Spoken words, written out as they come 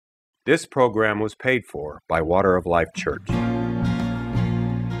This program was paid for by Water of Life Church.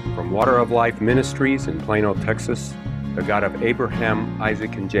 From Water of Life Ministries in Plano, Texas, the God of Abraham,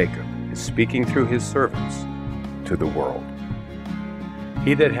 Isaac, and Jacob is speaking through his servants to the world.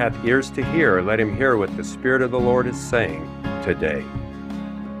 He that hath ears to hear, let him hear what the Spirit of the Lord is saying today.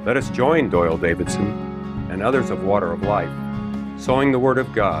 Let us join Doyle, Davidson, and others of Water of Life, sowing the Word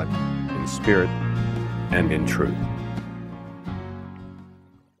of God in spirit and in truth.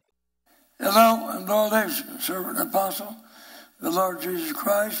 Hello, I'm Doyle Davidson, servant and apostle of the Lord Jesus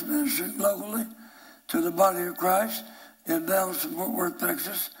Christ, ministering locally to the body of Christ in Dallas and Fort Worth,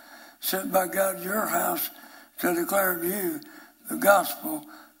 Texas, sent by God to your house to declare to you the gospel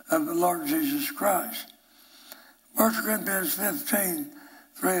of the Lord Jesus Christ. 1 Corinthians 15,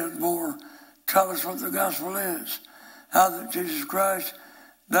 3 and 4 tell us what the gospel is, how that Jesus Christ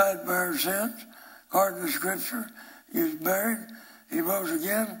died for our sins, according to Scripture. He was buried, he rose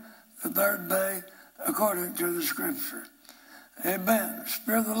again the third day, according to the Scripture. Amen. The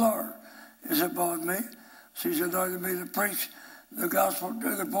Spirit of the Lord is upon me. He's anointed me to preach the gospel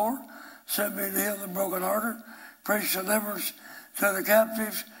to the poor, sent me to heal the brokenhearted, preach deliverance to the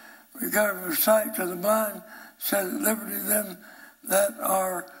captives, recover of sight to the blind, set at liberty them that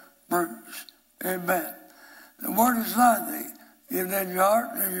are bruised. Amen. The word is nigh thee, even in your heart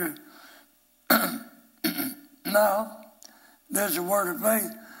and your now. There's a word of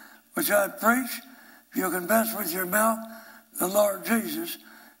faith which I preach. If you confess with your mouth the Lord Jesus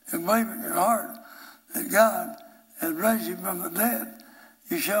and believe in your heart that God has raised him from the dead,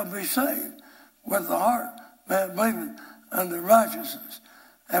 you shall be saved. With the heart man believeth unto righteousness,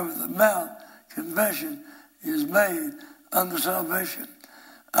 and with the mouth confession is made unto salvation.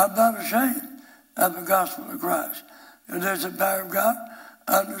 I'm not ashamed of the gospel of Christ. It is the power of God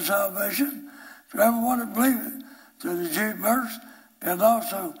unto salvation to everyone that believeth, to the Jew first, and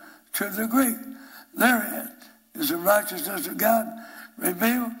also to the Greek. Therein is the righteousness of God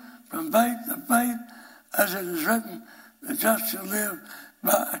revealed from faith to faith, as it is written, the just shall live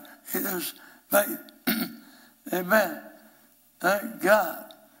by his faith. Amen. Thank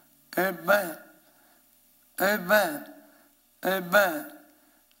God. Amen. Amen. Amen.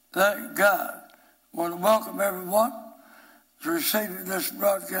 Thank God. I want to welcome everyone to receiving this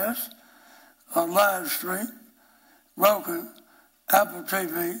broadcast on live stream, Roku, Apple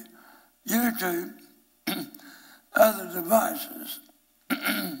TV, YouTube, other devices.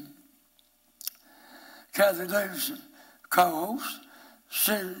 Kathie Davidson, co-host,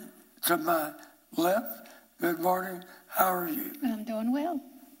 seated to my left. Good morning. How are you? I'm doing well.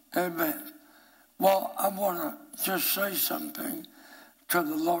 Amen. Well, I want to just say something to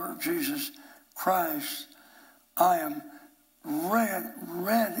the Lord Jesus Christ. I am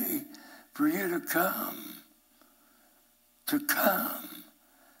ready for you to come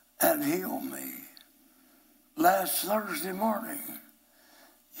and heal me. Last Thursday morning,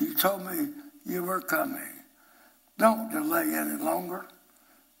 you told me you were coming. Don't delay any longer.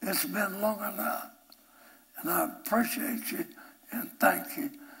 It's been long enough. And I appreciate you and thank you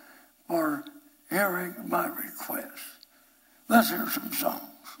for hearing my request. Let's hear some songs.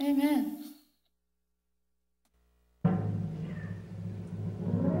 Amen.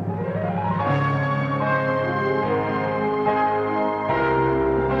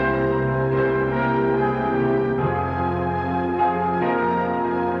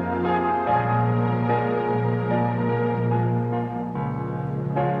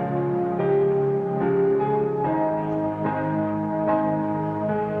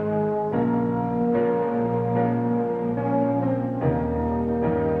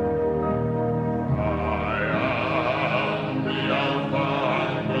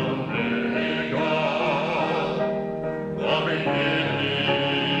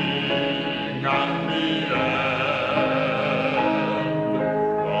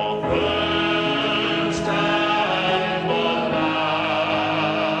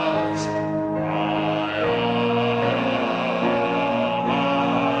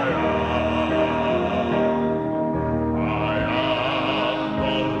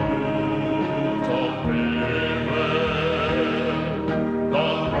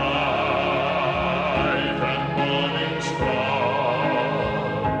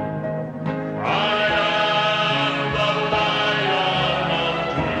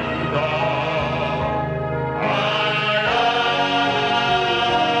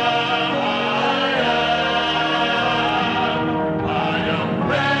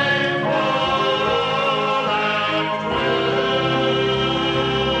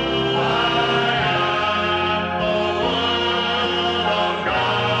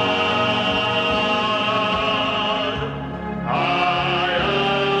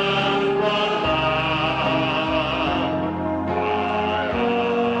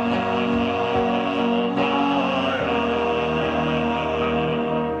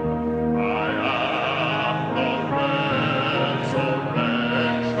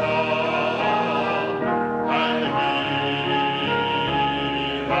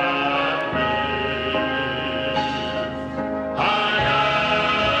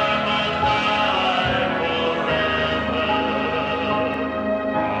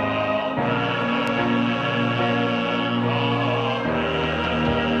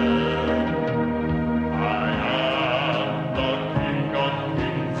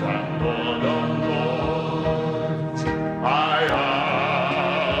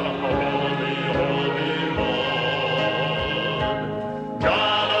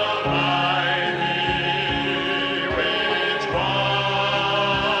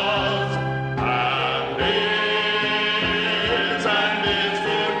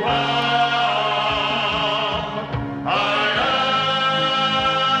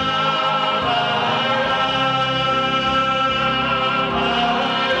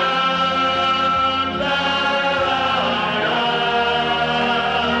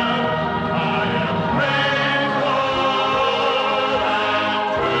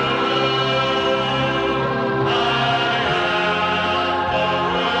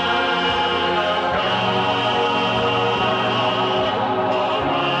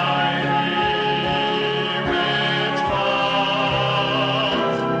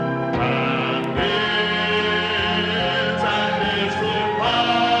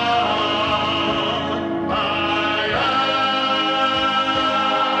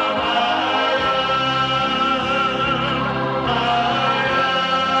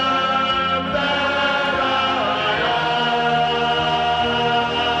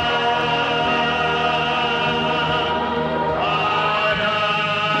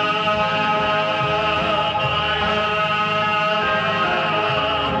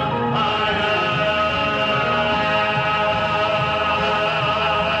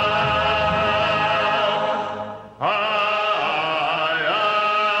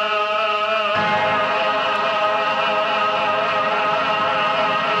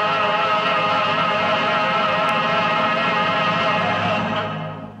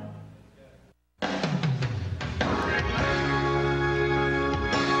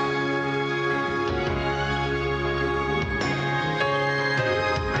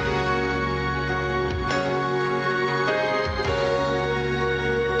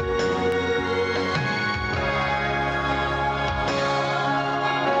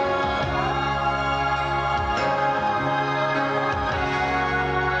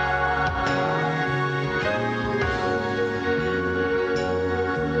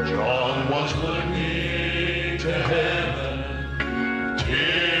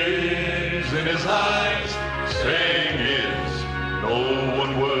 his eyes, saying, is no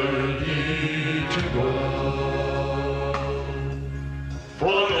one worthy to go?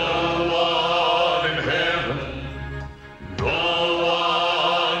 For no one in heaven, no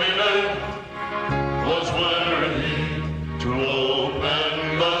one in earth was worthy to open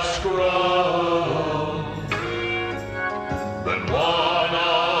the scroll. Then one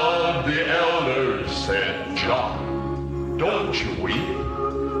of the elders said, John, don't you weep?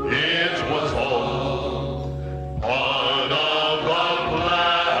 It was all part of the plan.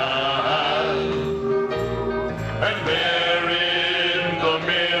 And there in the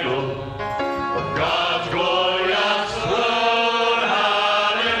middle of God's glorious throne,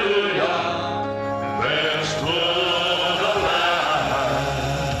 hallelujah, there stood a lamb.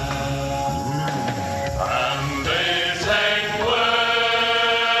 And they sang,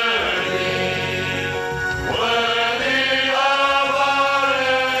 worthy, worthy of honor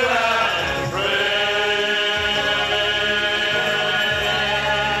and praise.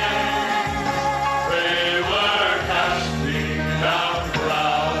 They were casting down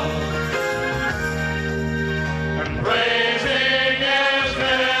crowns and praising his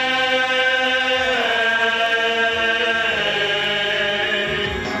name.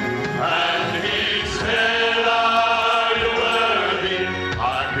 And he said, are you worthy? I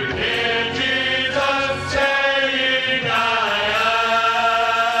could hear Jesus saying, I am.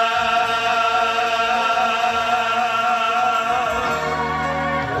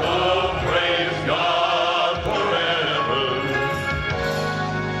 Oh, praise God forever.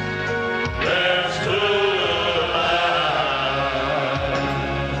 There stood a lamb.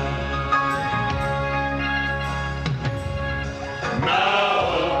 Now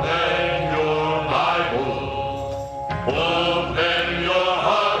open your Bible, open your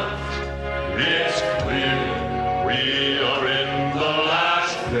heart. It's clear we are in the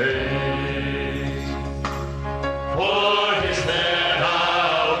last days. For he said,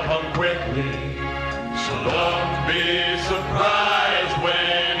 I'll come quickly, so don't be surprised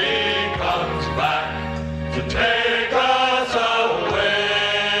when he comes back to take us away.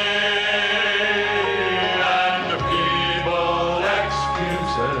 And the people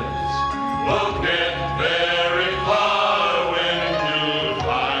excuses will get very far when you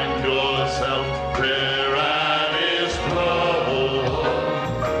find yourself there at his throne.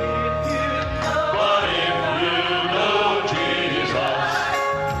 But if you know Jesus,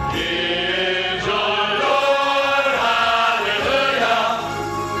 he is your Lord, hallelujah,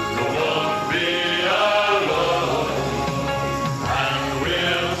 you won't be alone. And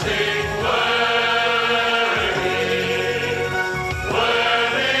we'll sing worthy,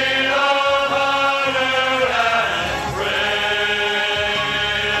 worthy of honor and praise.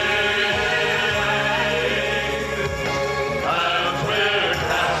 As we're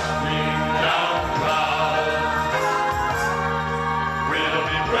casting down crowns, we'll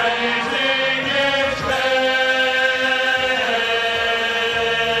be praising his name.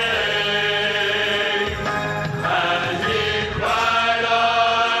 And he cried,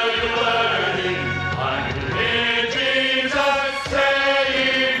 are you worthy? I could hear Jesus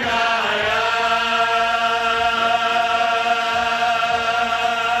saying, I am.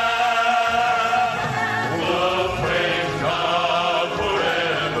 Oh, praise God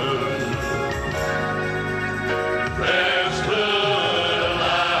forever. There stood a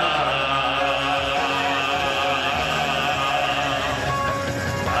lamb.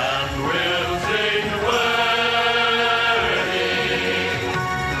 And we'll sing worthy,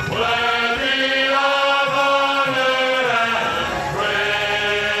 worthy of honor and praise.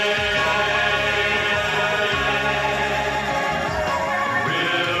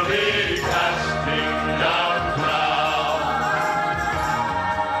 We'll be casting down crowns,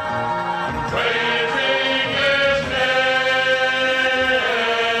 praising his name.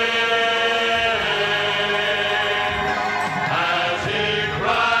 As he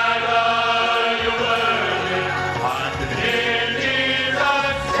cried, are you worthy? I could hear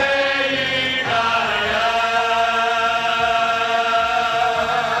Jesus saying, I am.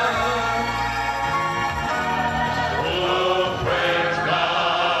 Oh, praise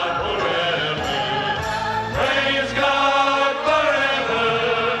God forever. Praise God forever.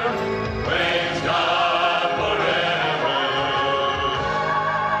 Praise God forever.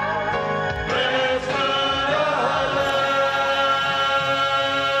 There stood a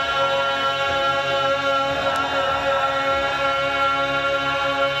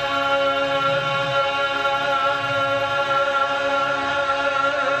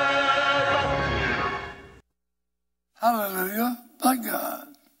Hallelujah. Thank God.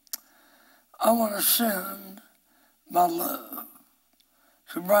 I want to send my love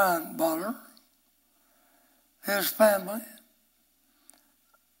to Bryan Bonner his family,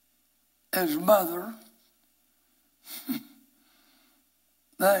 his mother.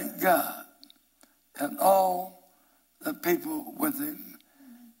 Thank God. And all the people with him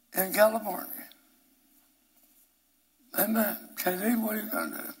in California. Amen. Kathie, what are you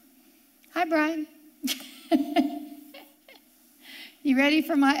going to do? Hi, Bryan. You ready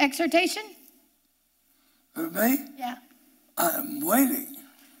for my exhortation? For me? Yeah. I'm waiting.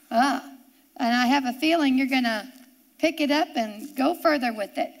 And I have a feeling you're going to pick it up and go further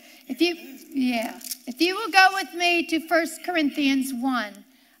with it. If you will go with me to 1 Corinthians 1.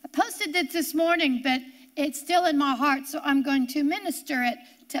 I posted it this morning, but it's still in my heart, so I'm going to minister it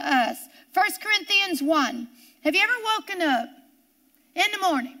to us. 1 Corinthians 1. Have you ever woken up in the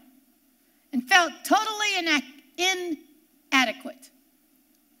morning and felt totally inadequate?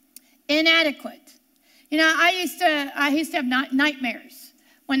 Inadequate. You know, I used to have nightmares.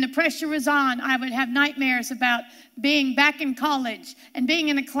 When the pressure was on, I would have nightmares about being back in college and being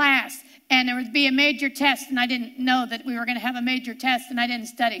in a class, and there would be a major test, and I didn't know that we were going to have a major test, and I didn't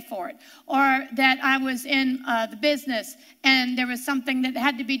study for it. Or that I was in the business, and there was something that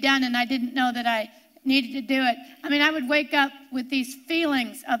had to be done, and I didn't know that I needed to do it. I mean, I would wake up with these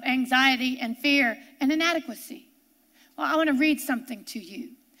feelings of anxiety and fear and inadequacy. Well, I want to read something to you.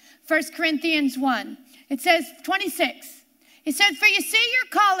 1 Corinthians 1. It says, 26. It says, for you see your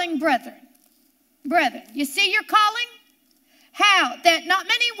calling, brethren. Brethren, you see your calling? How? That not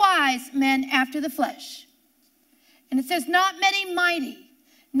many wise men after the flesh. And it says, not many mighty,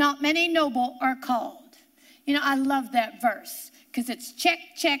 not many noble are called. You know, I love that verse because it's check,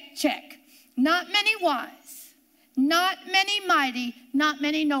 check, check. Not many wise, not many mighty, not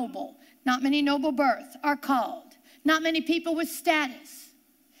many noble birth are called. Not many people with status.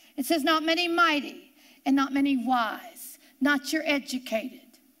 It says not many mighty and not many wise. Not your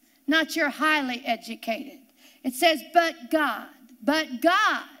educated, not your highly educated. It says, but God, the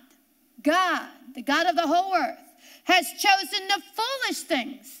God of the whole earth, has chosen the foolish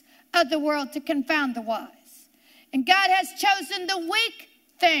things of the world to confound the wise. And God has chosen the weak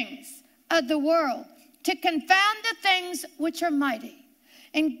things of the world to confound the things which are mighty.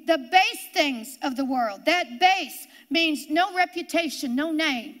 And the base things of the world, that base means no reputation, no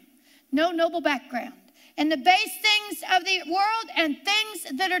name, no noble background. And the base things of the world and things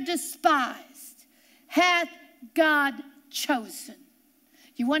that are despised hath God chosen.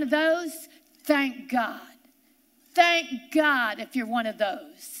 You one of those? Thank God. Thank God if you're one of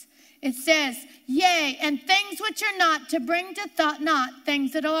those. It says, yea, and things which are not, to bring to thought not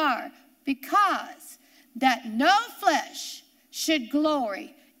things that are, because that no flesh should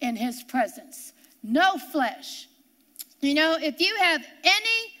glory in his presence. No flesh. You know, if you have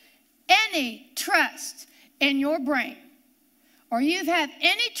any trust in your brain, or you've had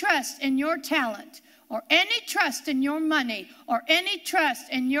any trust in your talent, or any trust in your money, or any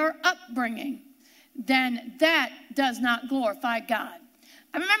trust in your upbringing, then that does not glorify God.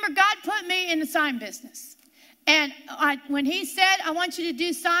 I remember God put me in the sign business. And when he said, I want you to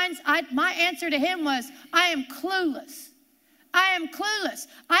do signs, my answer to him was, I am clueless. I am clueless.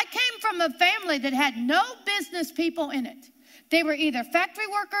 I came from a family that had no business people in it. They were either factory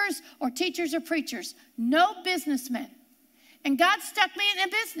workers or teachers or preachers, no businessmen. And God stuck me in a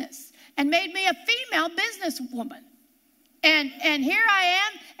business and made me a female businesswoman. And here I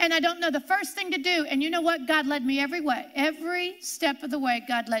am, and I don't know the first thing to do. And you know what? God led me every way. Every step of the way,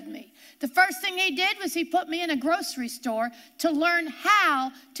 God led me. The first thing he did was he put me in a grocery store to learn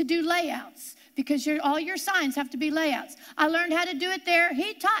how to do layouts, because all your signs have to be layouts. I learned how to do it there.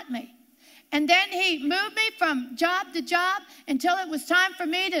 He taught me. And then he moved me from job to job until it was time for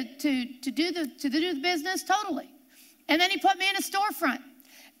me to do the business totally. And then he put me in a storefront.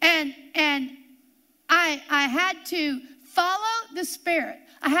 And I had to follow the Spirit.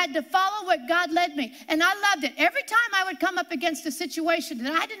 I had to follow what God led me. And I loved it. Every time I would come up against a situation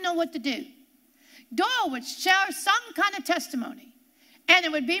that I didn't know what to do, Doyle would share some kind of testimony, and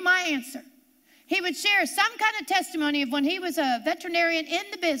it would be my answer. He would share some kind of testimony of when he was a veterinarian in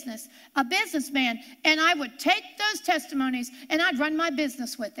the business, a businessman, and I would take those testimonies and I'd run my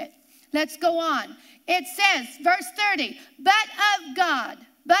business with it. Let's go on. It says, verse 30, but of God,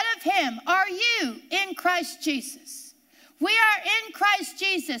 but of him are you in Christ Jesus. We are in Christ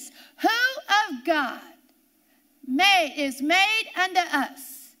Jesus, who of God is made unto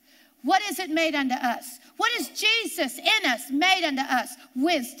us. What is it made unto us? What is Jesus in us made unto us?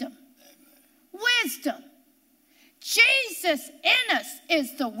 Wisdom. Wisdom. Jesus in us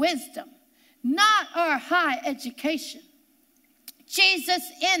is the wisdom, not our high education. Jesus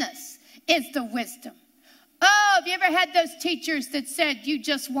in us is the wisdom. Oh, have you ever had those teachers that said you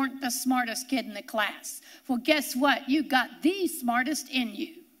just weren't the smartest kid in the class? Well, guess what? You got the smartest in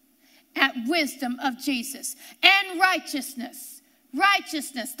you at wisdom of Jesus and righteousness.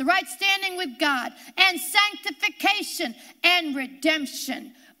 Righteousness, the right standing with God, and sanctification and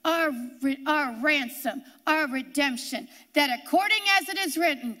redemption. Our ransom, our redemption, that according as it is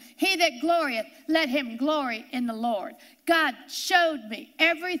written, he that glorieth, let him glory in the Lord. God showed me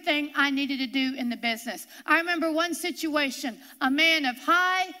everything I needed to do in the business. I remember one situation, a man of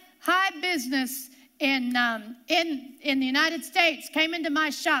high business in the United States came into my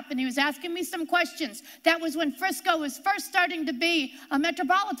shop, and he was asking me some questions. That was when Frisco was first starting to be a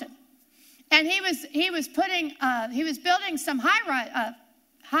metropolitan. And he was building some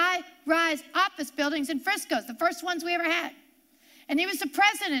high-rise office buildings in Frisco, the first ones we ever had. And he was the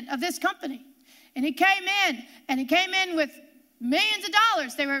president of this company. And he came in with millions of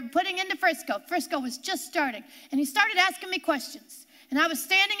dollars they were putting into Frisco. Frisco was just starting. And he started asking me questions. And I was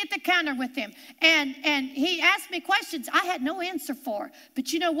standing at the counter with him. And he asked me questions I had no answer for.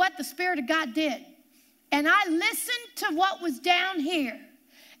 But you know what? The Spirit of God did. And I listened to what was down here.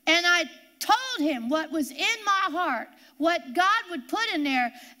 And I told him what was in my heart, what God would put in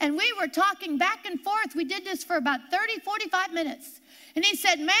there. And we were talking back and forth. We did this for about 30, 45 minutes. And he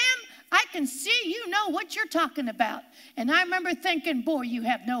said, ma'am, I can see you know what you're talking about. And I remember thinking, boy, you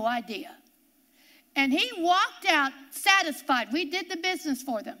have no idea. And he walked out satisfied. We did the business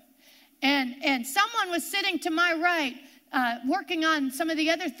for them. And someone was sitting to my right working on some of the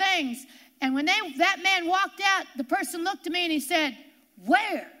other things. And when that man walked out, the person looked at me and he said,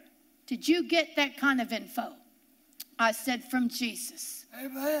 where did you get that kind of info? I said, from Jesus.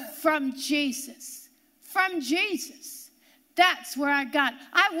 Amen. From Jesus. From Jesus. That's where I got.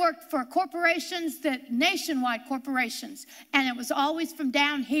 I worked for corporations, nationwide corporations, and it was always from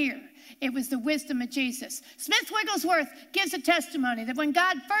down here. It was the wisdom of Jesus. Smith Wigglesworth gives a testimony that when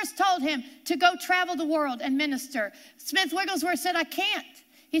God first told him to go travel the world and minister, Smith Wigglesworth said, I can't.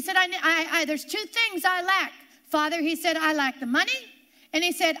 He said, there's two things I lack. Father, he said, I lack the money, and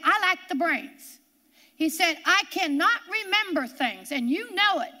he said, I lack the brains. He said, I cannot remember things, and you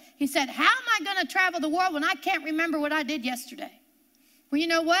know it. He said, how am I going to travel the world when I can't remember what I did yesterday? Well, you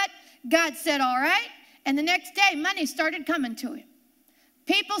know what? God said, all right. And the next day, money started coming to him.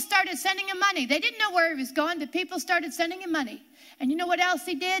 People started sending him money. They didn't know where he was going, but people started sending him money. And you know what else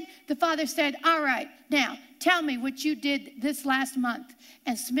he did? The father said, all right, now tell me what you did this last month.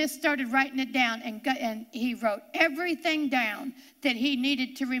 And Smith started writing it down, and he wrote everything down that he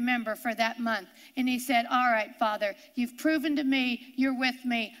needed to remember for that month. And he said, all right, Father, you've proven to me you're with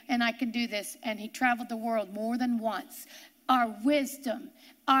me, and I can do this. And he traveled the world more than once. Our wisdom,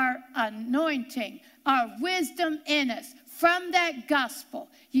 our anointing, our wisdom in us from that gospel.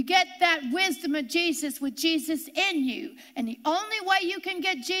 You get that wisdom of Jesus with Jesus in you. And the only way you can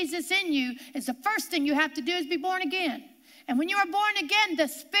get Jesus in you is the first thing you have to do is be born again. And when you are born again, the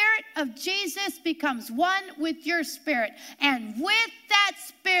Spirit of Jesus becomes one with your spirit. And with that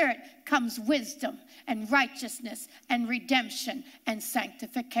Spirit comes wisdom and righteousness and redemption and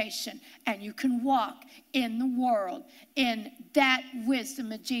sanctification. And you can walk in the world in that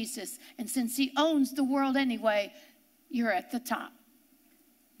wisdom of Jesus. And since he owns the world anyway, you're at the top.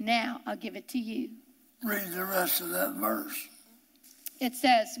 Now I'll give it to you. Read the rest of that verse. It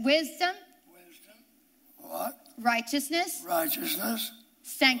says wisdom. What? Righteousness. Righteousness.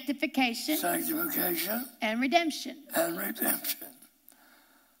 Sanctification. Sanctification. And redemption. And redemption.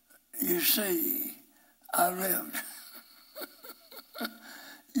 You see, I lived,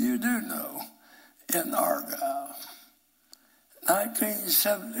 you do know, in Argyle,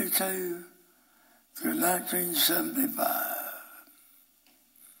 1972 through 1975.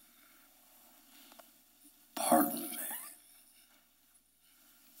 Pardon me.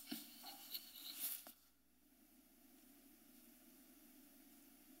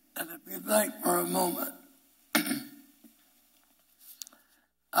 And if you think for a moment,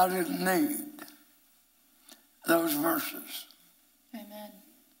 I didn't need those verses. Amen.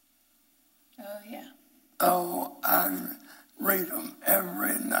 Oh, yeah. Oh, I read them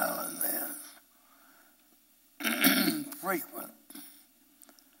every now and then. Frequent.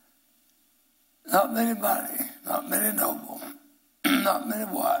 Not many mighty, not many noble, not many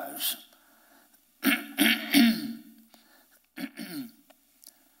wise.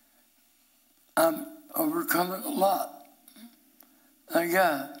 I'm overcoming a lot. Thank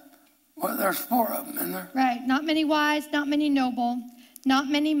God. Well, there's 4 of them in there. Right. Not many wise, not many noble, not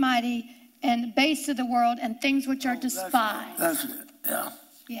many mighty, and base of the world, and things which are despised. That's it. Yeah.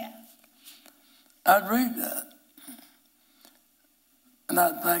 Yeah. I'd read that. And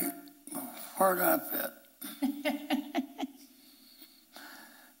I'd think, where do I fit?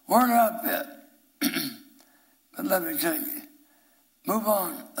 Where did I fit? But let me tell you, move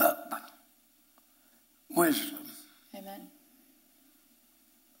on up. Wisdom. Amen.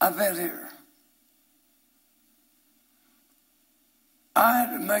 I fit here. I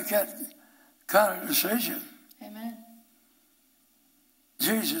had to make that kind of decision. Amen.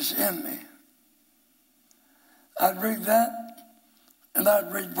 Jesus in me. I'd read that, and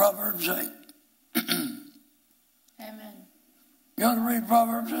I'd read Proverbs 8. Amen. You want to read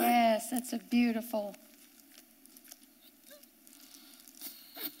Proverbs 8? Yes, that's a beautiful.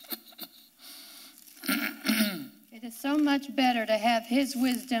 It is so much better to have his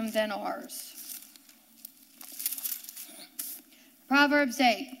wisdom than ours. Proverbs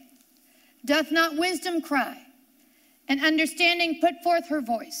 8. Doth not wisdom cry, and understanding put forth her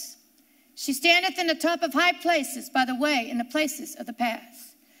voice? She standeth in the top of high places, by the way, in the places of the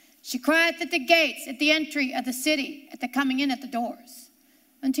paths. She crieth at the gates, at the entry of the city, at the coming in at the doors.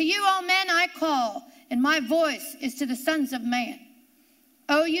 Unto you, O men, I call, and my voice is to the sons of man.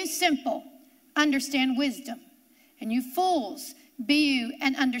 O you simple, understand wisdom, and you fools, be you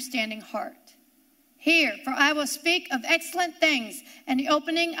an understanding heart. Hear, for I will speak of excellent things, and the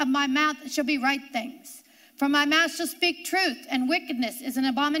opening of my mouth shall be right things. For my mouth shall speak truth, and wickedness is an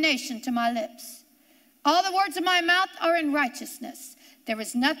abomination to my lips. All the words of my mouth are in righteousness. There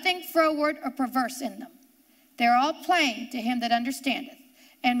is nothing froward or perverse in them. They are all plain to him that understandeth,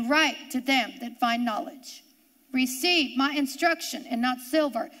 and right to them that find knowledge. Receive my instruction, and not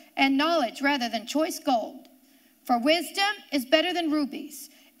silver, and knowledge rather than choice gold. For wisdom is better than rubies,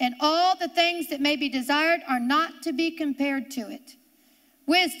 and all the things that may be desired are not to be compared to it.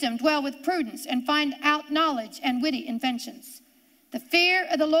 Wisdom dwell with prudence, and find out knowledge and witty inventions. The fear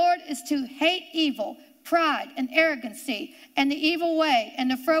of the Lord is to hate evil, pride and arrogancy, and the evil way,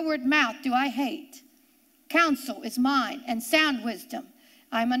 and the froward mouth do I hate. Counsel is mine, and sound wisdom.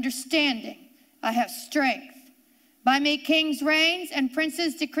 I am understanding. I have strength. By me kings reign, and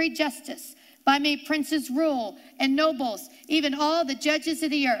princes decree justice. By me princes rule, and nobles, even all the judges of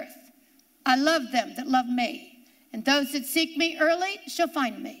the earth. I love them that love me, and those that seek me early shall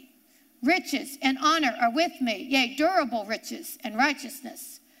find me. Riches and honor are with me, yea, durable riches and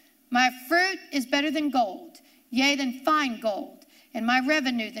righteousness. My fruit is better than gold, yea, than fine gold, and my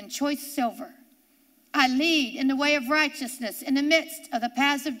revenue than choice silver. I lead in the way of righteousness in the midst of the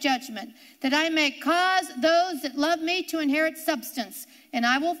paths of judgment, that I may cause those that love me to inherit substance, and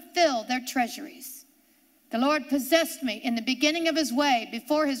I will fill their treasuries. The Lord possessed me in the beginning of his way,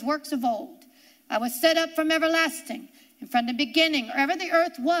 before his works of old. I was set up from everlasting, and from the beginning, or ever the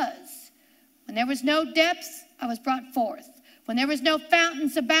earth was. When there was no depths, I was brought forth. When there was no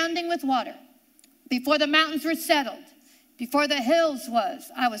fountains abounding with water. Before the mountains were settled, before the hills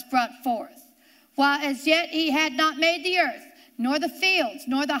was, I was brought forth. While as yet he had not made the earth, nor the fields,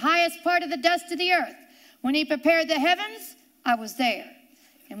 nor the highest part of the dust of the earth. When he prepared the heavens, I was there.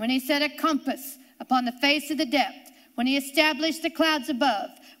 And when he set a compass upon the face of the depth, when he established the clouds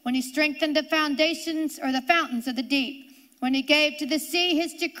above, when he strengthened the foundations or the fountains of the deep, when he gave to the sea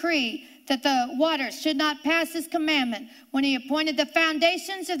his decree that the waters should not pass his commandment, when he appointed the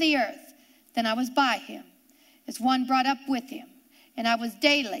foundations of the earth, then I was by him, as one brought up with him. And I was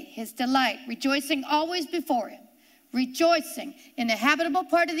daily his delight, rejoicing always before him, rejoicing in the habitable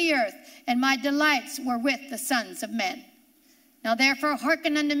part of the earth, and my delights were with the sons of men. Now therefore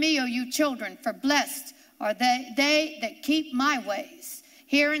hearken unto me, O you children, for blessed are they that keep my ways.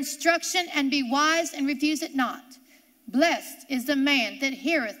 Hear instruction, and be wise, and refuse it not. Blessed is the man that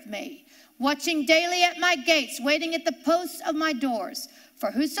heareth me, watching daily at my gates, waiting at the posts of my doors.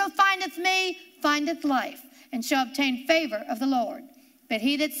 For whoso findeth me findeth life, and shall obtain favor of the Lord. But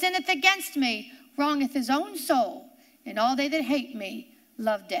he that sinneth against me wrongeth his own soul, and all they that hate me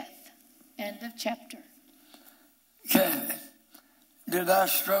love death. End of chapter. Kathie, did I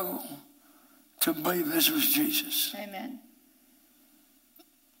struggle to believe this was Jesus? Amen.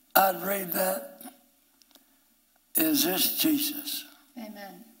 I'd read that. Is this Jesus?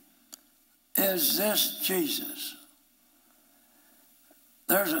 Amen. Is this Jesus?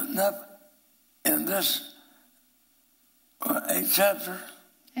 There's enough in this 8th chapter.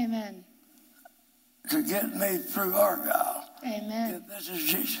 Amen. To get me through Argyle. Amen. If this is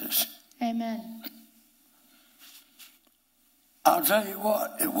Jesus. Amen. I'll tell you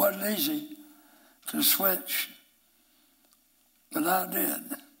what, it wasn't easy to switch, but I did.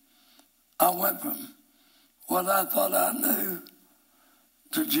 I went from what I thought I knew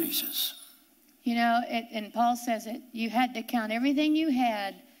to Jesus. You know, and Paul says it, you had to count everything you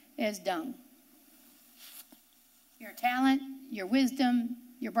had as dung. Your talent, your wisdom,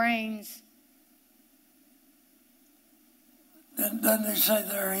 your brains. Doesn't he say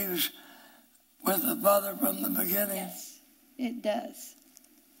there he was with the Father from the beginning? Yes, it does.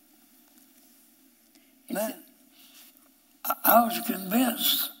 Man, I was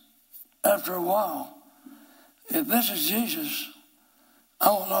convinced after a while, if this is Jesus,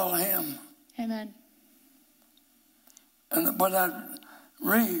 I want all of him. Amen. And when I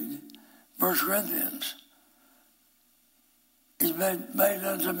read 1 Corinthians, he's made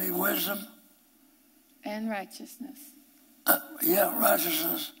unto me wisdom. And righteousness.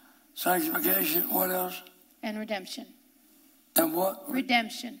 Righteousness, sanctification, what else? And redemption. And what?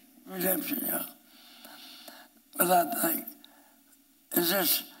 Redemption. Redemption, yeah. But I think, is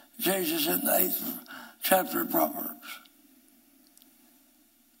this Jesus in the 8th chapter of Proverbs?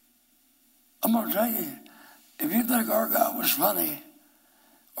 I'm going to tell you, if you think our God was funny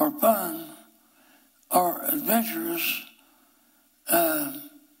or fun or adventurous,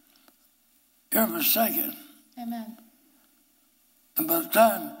 you're mistaken. Amen. And by the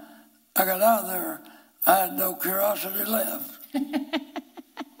time I got out of there, I had no curiosity left.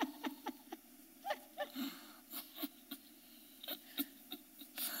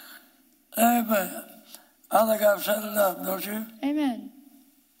 Amen. I think I've said enough, don't you? Amen.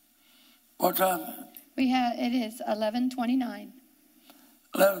 What time? It is 11:29.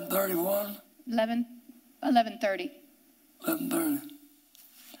 11:31? 11:30. 11:30.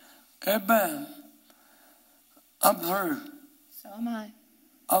 Amen. I'm through. So am I.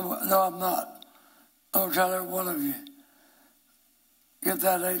 No, I'm not. I'm going to tell every one of you. Get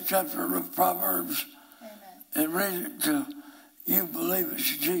that 8th chapter of Proverbs. Amen. And read it till you believe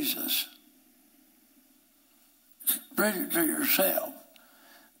it's Jesus. Read it to yourself,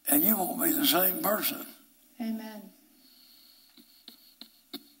 and you won't be the same person. Amen.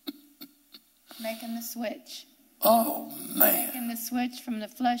 Making the switch. Oh, man. Making the switch from the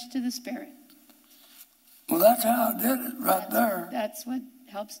flesh to the spirit. Well, that's how I did it there. That's what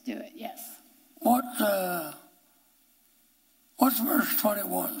helps do it, yes. What's verse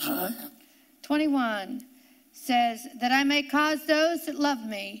 21 say? 21 says, that I may cause those that love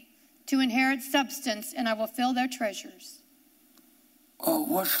me to inherit substance, and I will fill their treasures. Oh,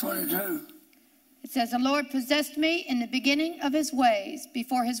 what's 22? It says, the Lord possessed me in the beginning of his ways,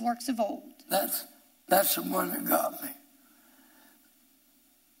 before his works of old. That's the one that got me.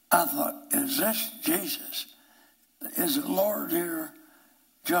 I thought, is this Jesus? Is the Lord here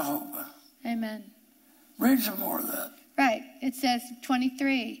Jehovah? Amen. Read some more of that. Right. It says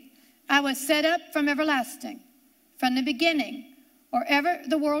 23. I was set up from everlasting, from the beginning, or ever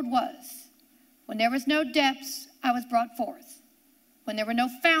the world was. When there was no depths, I was brought forth. When there were no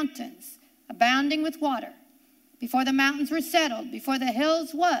fountains, abounding with water. Before the mountains were settled, before the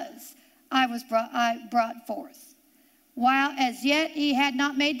hills was, I brought forth. While as yet he had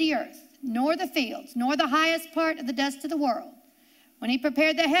not made the earth, nor the fields, nor the highest part of the dust of the world. When he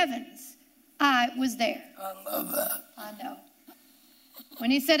prepared the heavens, I was there. I love that. I know.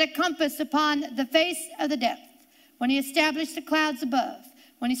 When he set a compass upon the face of the depth, when he established the clouds above,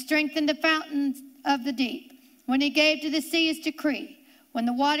 when he strengthened the fountains of the deep, when he gave to the sea his decree, when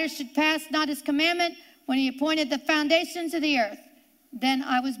the waters should pass not his commandment, when he appointed the foundations of the earth, then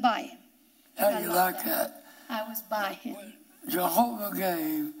I was by him. How do you like that? I was by him. Jehovah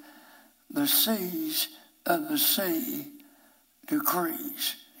gave the seas of the sea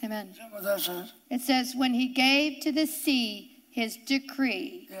decrees. Amen. Is that what that says? It says, when he gave to the sea his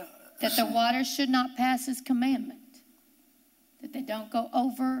decree, that the waters should not pass his commandment, that they don't go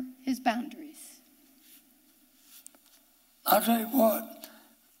over his boundaries. I'll tell you what,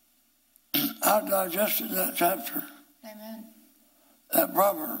 I digested that chapter. Amen. That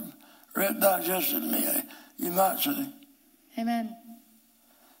proverb, it digested me, you might say. Amen.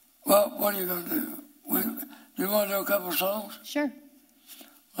 Well, what are you going to do? Do you want to do a couple songs? Sure.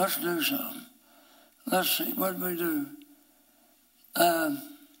 Let's do some. Let's see, what did we do? How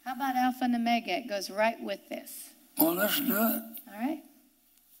about Alpha and Omega? It goes right with this. Well, let's do it. All right.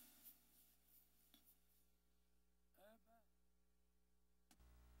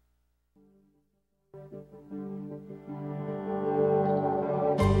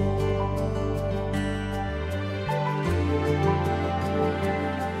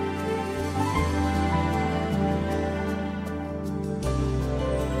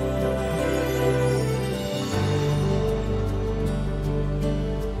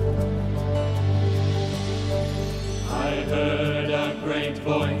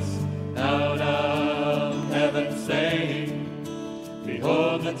 Voice out of heaven saying,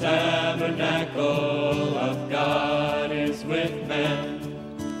 behold, the tabernacle of God is with men.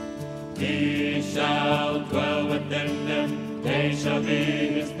 He shall dwell within them, they shall be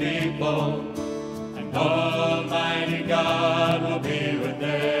his people, and Almighty day God will be with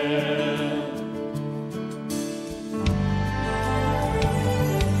them.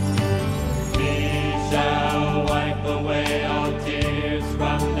 He shall wipe away all tears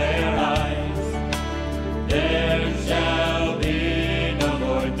from their eyes. There shall be no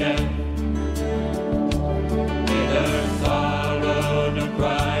more death, neither sorrow nor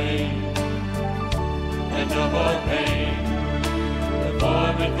crying, and no more pain. The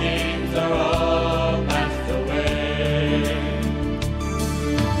former things are all passed away.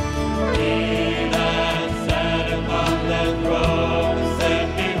 He that sat upon the throne said,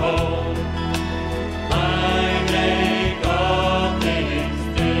 Behold, I make all things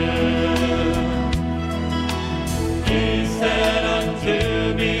new. He said unto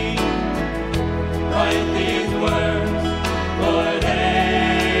me, Write these words, for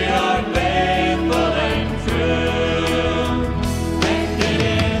they are faithful and true. And it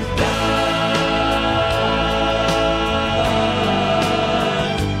is done.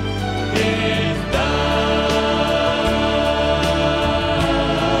 It is done.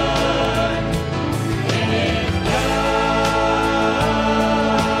 It is done.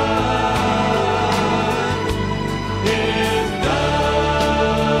 It is done.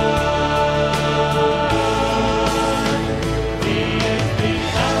 He is the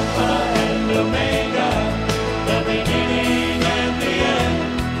Alpha and Omega, the beginning and the end,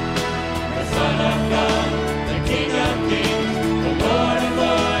 the Son of God, the King of Kings, the Lord of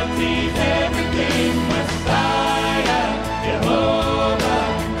Lords. He's everything. Messiah, Jehovah,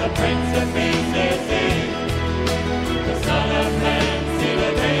 the Prince of Peace is He, the Son of Man, seed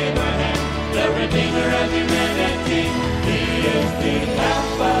of Abraham, the Redeemer of humanity. He is the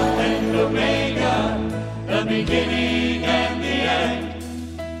Alpha and Omega, the beginning and the end,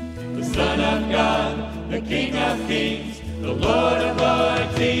 the Son of God, the King of Kings, the Lord of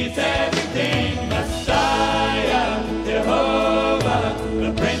Lords. He's everything. Messiah, Jehovah,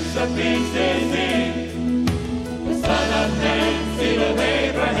 the Prince of Peace is He, the Son of Man, seed of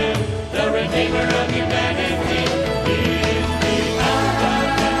Abraham, the Redeemer of humanity. He is the Alpha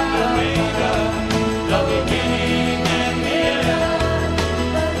and Omega, the beginning and the end,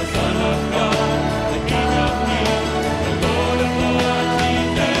 the Son of God, the King of Kings, the Lord of Lords.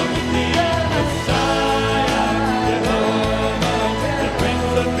 He's everything. Messiah, Jehovah, the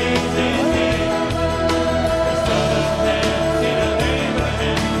Prince of Peace is He, the Son of Man, seed of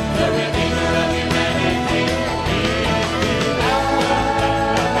Abraham, the Redeemer of humanity. He is the Alpha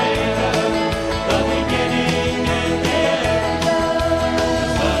and Omega, the beginning and the end, the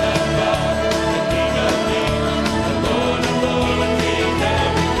Son of God, the King of Kings, the Lord of Lords. He's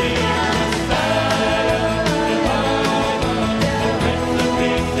everything. Messiah, Jehovah, the Prince of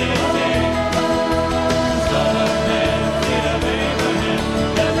Peace is He, the Son of Man, seed of Abraham,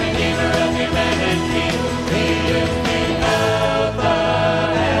 the Redeemer of humanity. He is the Alpha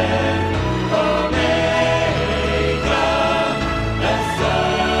and Omega, the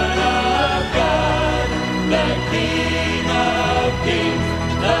Son of God, the King of Kings,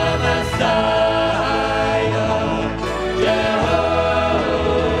 the Messiah,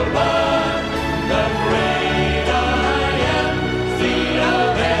 Jehovah, the great I am, seed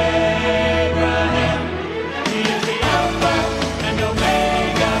of Abraham. He is the Alpha and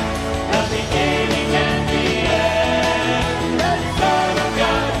Omega, the beginning and the end, the Son of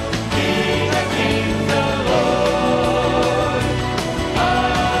God, King of Kings, the Lord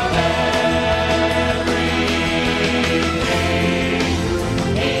of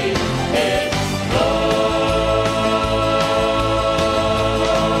everything. He is Lord.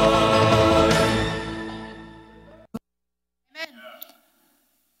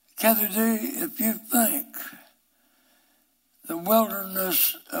 Kathie D., if you think the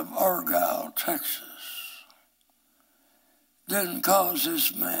wilderness of Argyle, Texas, didn't cause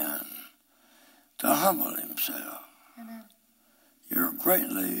this man to humble himself, Amen. you're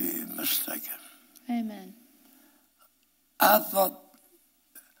greatly mistaken. Amen. I thought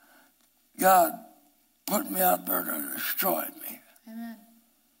God put me out there to destroy me, Amen.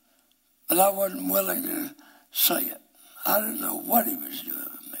 but I wasn't willing to say it. I didn't know what he was doing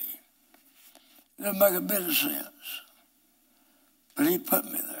with me. It didn't make a bit of sense. But he put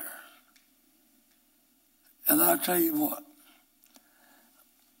me there. And I'll tell you what.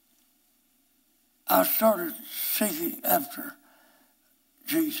 I started seeking after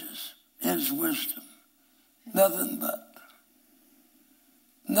Jesus, his wisdom. Nothing but.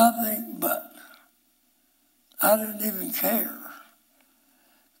 I didn't even care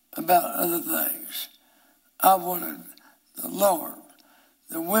about other things. I wanted the Lord,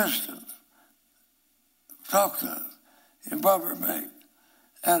 the wisdom. Talk to him in Proverbs 8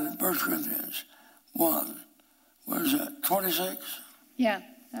 and in 1 Corinthians 1. What is that, 26? Yeah,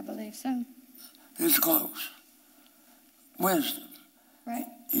 I believe so. It's close. Wisdom. Right.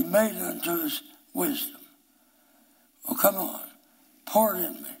 He made unto us wisdom. Well, come on. Pour it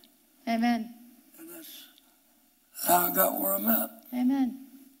in me. Amen. And that's how I got where I'm at. Amen.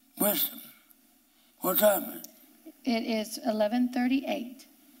 Wisdom. What time is it? It is 11:38.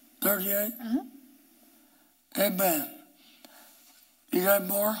 38? Uh-huh. Amen. You got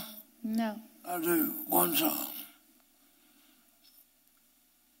more? No. I do. One song.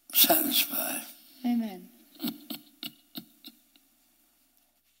 Satisfied. Amen.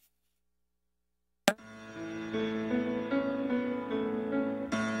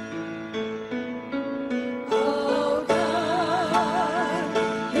 Oh God,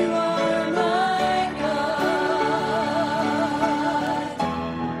 you are my God.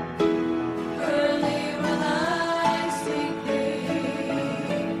 Early when I seek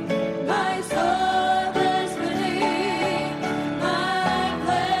thee, my soul desperately, my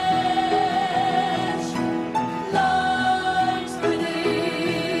flesh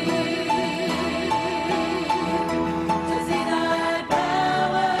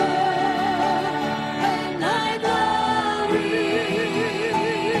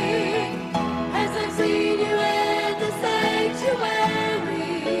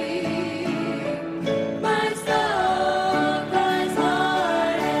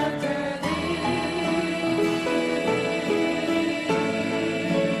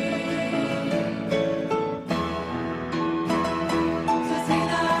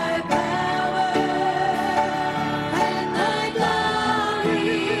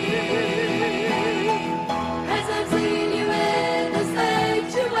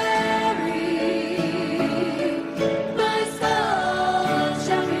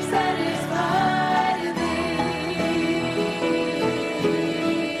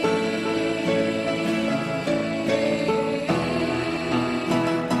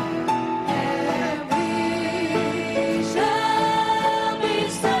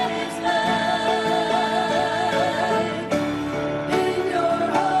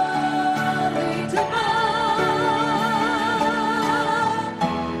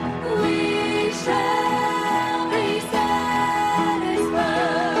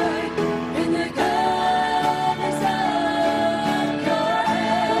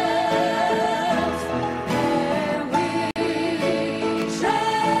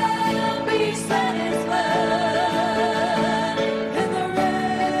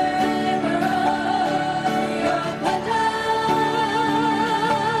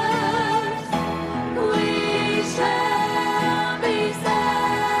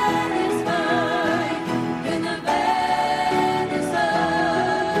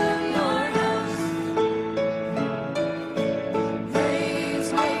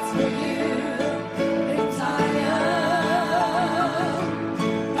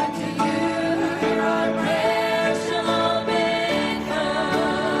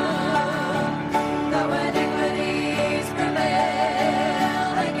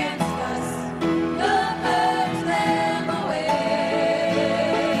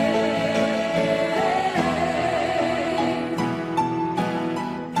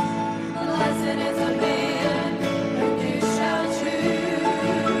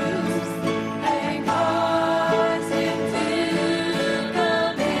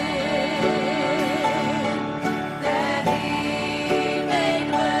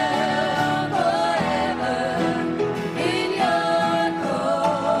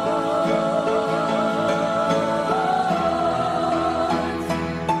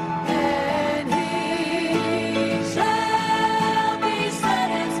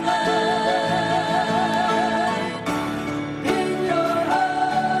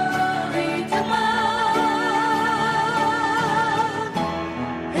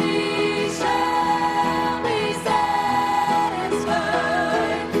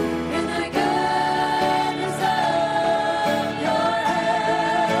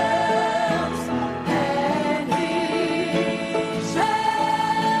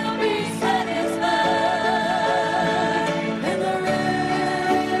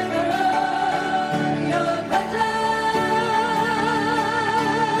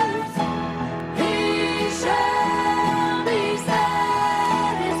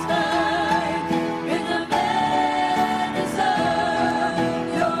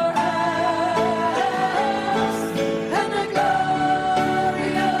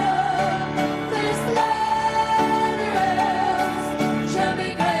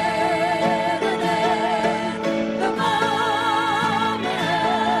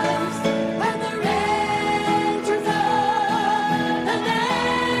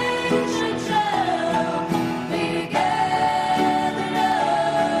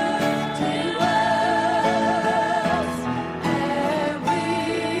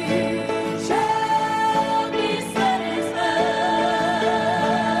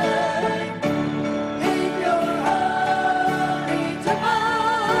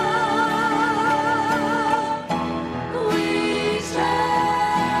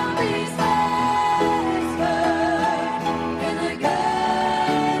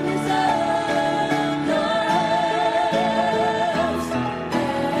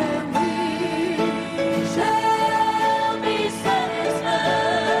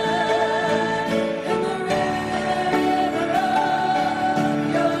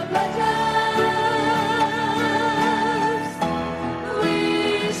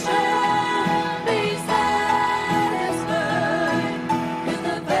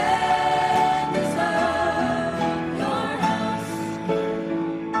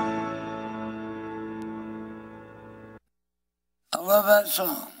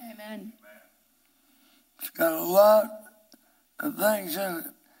song. Amen. It's got a lot of things in it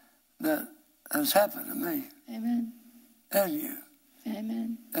that has happened to me Amen. and you.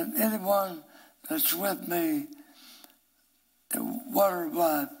 Amen. And anyone that's with me in Water of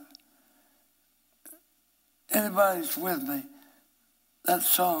Life, anybody that's with me, that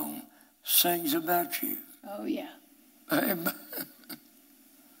song sings about you. Oh, yeah. Amen.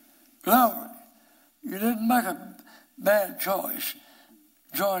 Glory. You didn't make a bad choice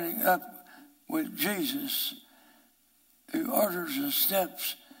joining up with Jesus, who orders the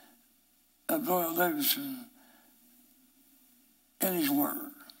steps of Doyle Davidson in his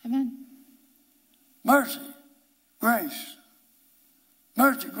word. Amen. Mercy, grace,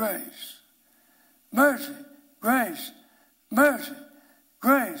 mercy, grace, mercy, grace, mercy,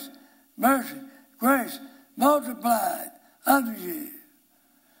 grace, mercy, grace, multiplied unto you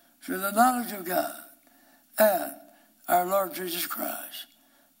through the knowledge of God and our Lord Jesus Christ.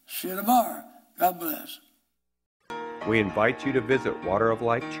 See you tomorrow. God bless. We invite you to visit Water of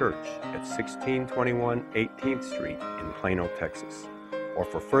Life Church at 1621 18th Street in Plano, Texas. Or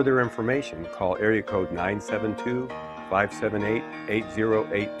for further information, call area code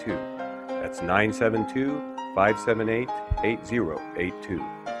 972-578-8082. That's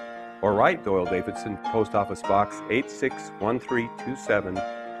 972-578-8082. Or write Doyle Davidson, Post Office Box 861327,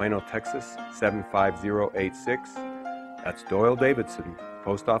 Plano, Texas 75086. That's Doyle Davidson,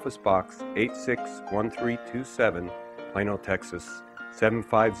 Post Office Box 861327, Plano, Texas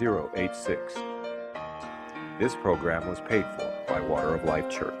 75086. This program was paid for by Water of Life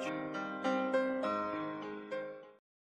Church.